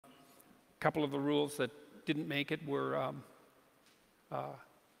couple of the rules that didn't make it were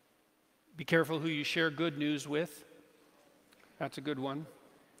be careful who you share good news with. That's a good one,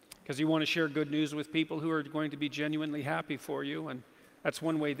 because you want to share good news with people who are going to be genuinely happy for you, and that's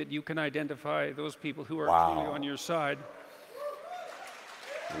one way that you can identify those people who are truly on your side.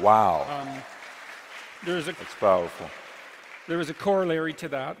 Wow. That's powerful. There was a corollary to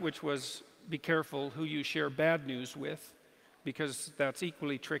that, which was be careful who you share bad news with, because that's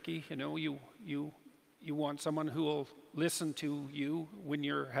equally tricky. You know, you want someone who will listen to you when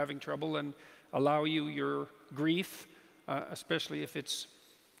you're having trouble and allow you your grief, especially if it's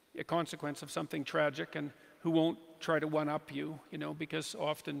a consequence of something tragic, and who won't try to one-up you, you know, because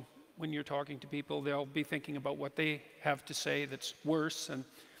often when you're talking to people, they'll be thinking about what they have to say that's worse, and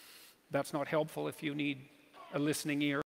that's not helpful if you need a listening ear.